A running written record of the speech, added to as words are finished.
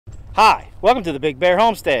Hi, welcome to the Big Bear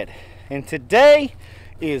Homestead, and today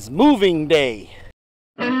is moving day.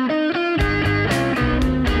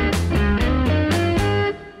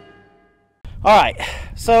 Alright,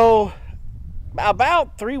 so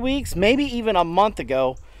about 3 weeks, maybe even a month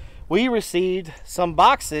ago, we received some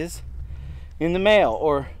boxes in the mail,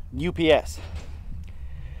 or UPS.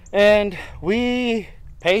 And we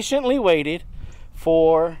patiently waited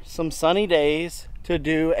for some sunny days to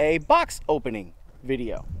do a box opening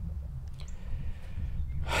video.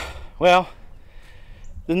 Well,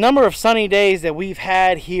 the number of sunny days that we've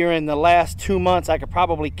had here in the last 2 months, I could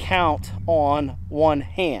probably count on one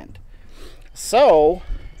hand. So,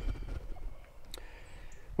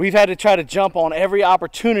 we've had to try to jump on every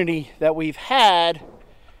opportunity that we've had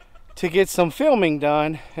to get some filming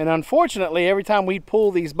done. And unfortunately, every time we'd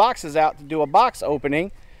pull these boxes out to do a box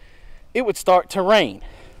opening, it would start to rain.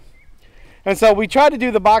 And so we tried to do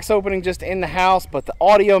the box opening just in the house, but the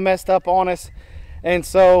audio messed up on us. And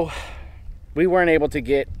so we weren't able to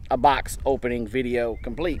get a box opening video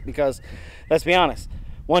complete because, let's be honest,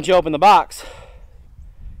 once you open the box,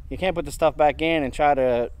 you can't put the stuff back in and try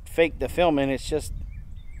to fake the filming. It's just,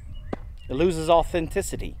 it loses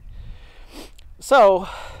authenticity. So,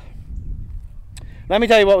 let me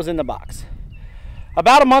tell you what was in the box.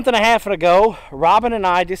 About a month and a half ago, Robin and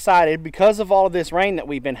I decided, because of all of this rain that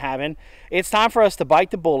we've been having, it's time for us to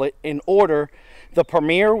bite the bullet and order the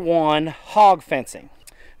Premier1 hog fencing.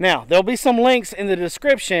 Now, there'll be some links in the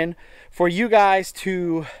description for you guys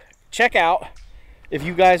to check out if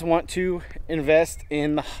you guys want to invest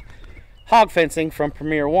in the hog fencing from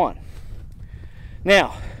Premier1.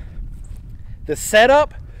 Now, the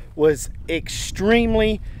setup was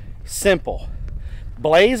extremely simple.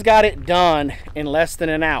 Blaze got it done in less than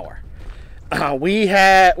an hour.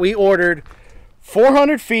 We ordered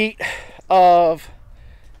 400 feet of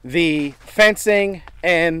the fencing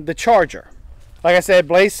and the charger. Like I said,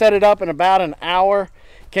 Blaze set it up in about an hour.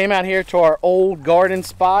 Came out here to our old garden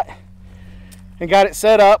spot and got it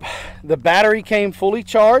set up. The battery came fully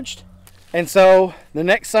charged, and so the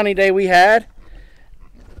next sunny day we had,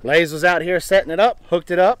 Blaze was out here setting it up, hooked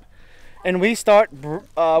it up, and we started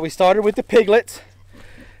with the piglets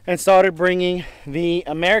and started bringing the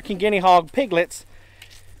American Guinea hog piglets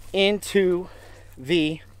into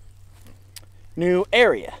the new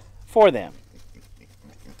area for them.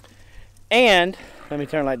 And let me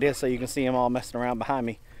turn like this so you can see them all messing around behind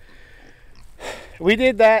me. We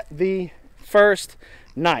did that the first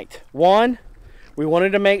night. One, we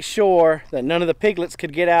wanted to make sure that none of the piglets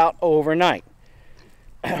could get out overnight.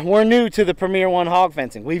 We're new to the Premier1 hog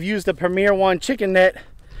fencing. We've used the Premier1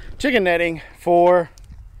 chicken netting for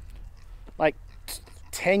like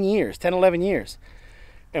 10 years, 10, 11 years.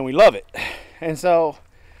 And we love it. And so,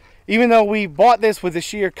 even though we bought this with the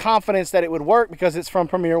sheer confidence that it would work because it's from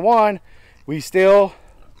Premier1, we still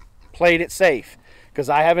played it safe. Because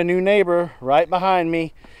I have a new neighbor right behind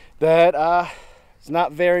me that is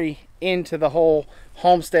not very into the whole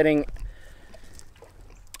homesteading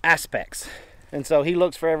aspects. And so he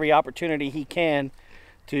looks for every opportunity he can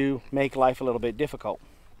to make life a little bit difficult.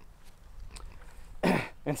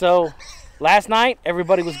 And so last night,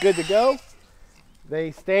 everybody was good to go.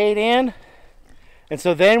 They stayed in. And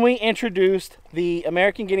so then we introduced the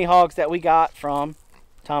American Guinea hogs that we got from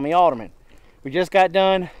Tommy Alderman. We just got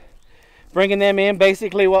done bringing them in.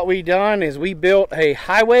 Basically what we done is we built a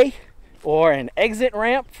highway or an exit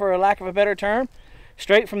ramp, for a lack of a better term,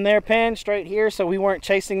 straight from their pen, straight here, so we weren't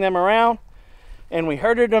chasing them around. And we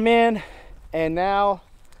herded them in, and now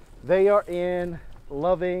they are in,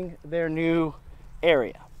 loving their new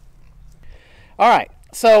area. All right,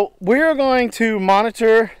 so we're going to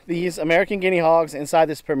monitor these American Guinea hogs inside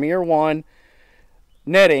this Premier1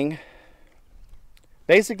 netting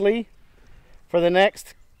basically for the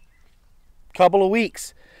next couple of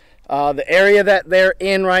weeks. The area that they're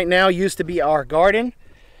in right now used to be our garden,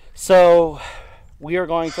 so we are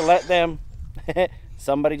going to let them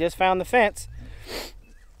somebody just found the fence.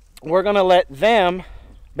 We're going to let them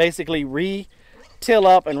basically re-till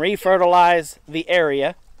up and re-fertilize the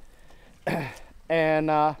area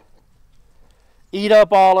and eat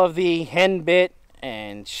up all of the henbit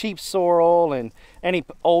and sheep sorrel and any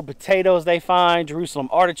old potatoes they find, Jerusalem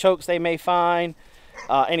artichokes they may find,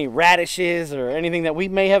 any radishes or anything that we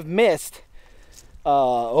may have missed,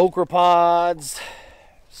 okra pods,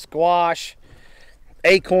 squash,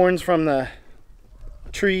 acorns from the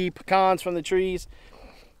tree, pecans from the trees.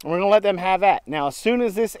 And we're going to let them have that. Now, as soon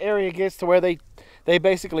as this area gets to where they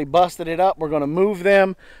basically busted it up, we're going to move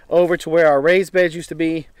them over to where our raised beds used to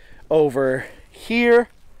be over here.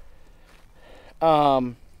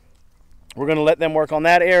 We're going to let them work on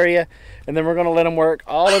that area, and then we're going to let them work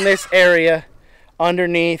all in this area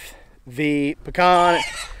underneath the pecan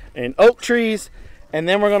and oak trees, and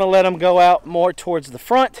then we're going to let them go out more towards the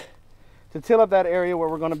front to till up that area where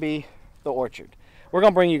we're going to be the orchard. We're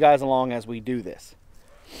going to bring you guys along as we do this.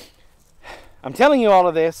 I'm telling you all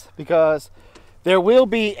of this because there will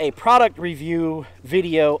be a product review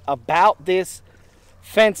video about this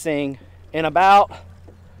fencing in about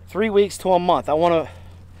 3 weeks to a month.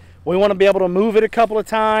 We want to be able to move it a couple of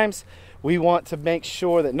times. We want to make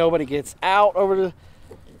sure that nobody gets out over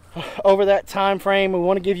that time frame. We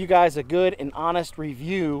want to give you guys a good and honest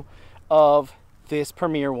review of this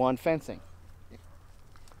Premier1 fencing.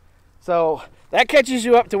 So that catches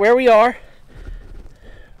you up to where we are.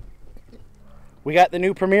 We got the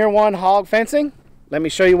new Premier1 hog fencing. Let me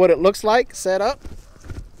show you what it looks like set up.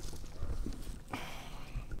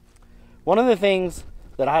 One of the things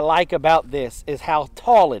that I like about this is how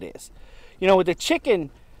tall it is. You know, with the chicken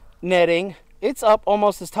netting, it's up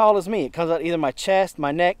almost as tall as me. It comes out either my chest,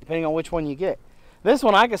 my neck, depending on which one you get. This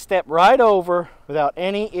one I can step right over without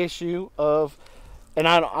any issue of, and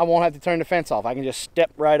I won't have to turn the fence off. I can just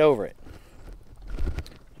step right over it.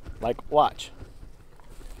 Like, watch.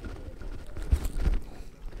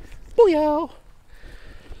 Booyah!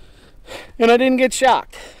 And I didn't get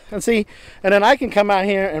shocked. And see, and then I can come out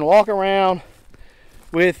here and walk around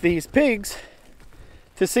with these pigs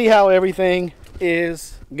to see how everything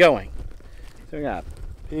is going. So we got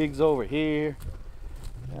pigs over here,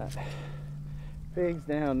 got pigs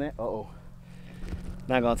down there. Uh-oh.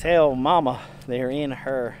 Not gonna tell mama they're in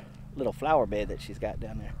her little flower bed that she's got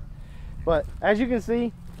down there. But as you can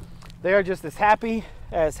see, they are just as happy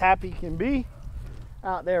can be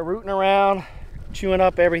out there rooting around, chewing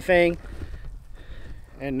up everything.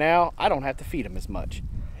 And now I don't have to feed them as much.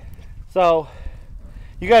 So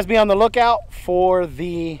you guys be on the lookout for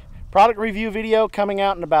the product review video coming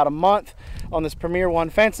out in about a month on this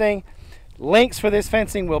Premier1 fencing. Links for this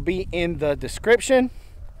fencing will be in the description.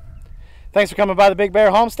 Thanks for coming by the Big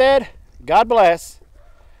Bear Homestead. God bless,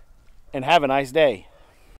 and have a nice day.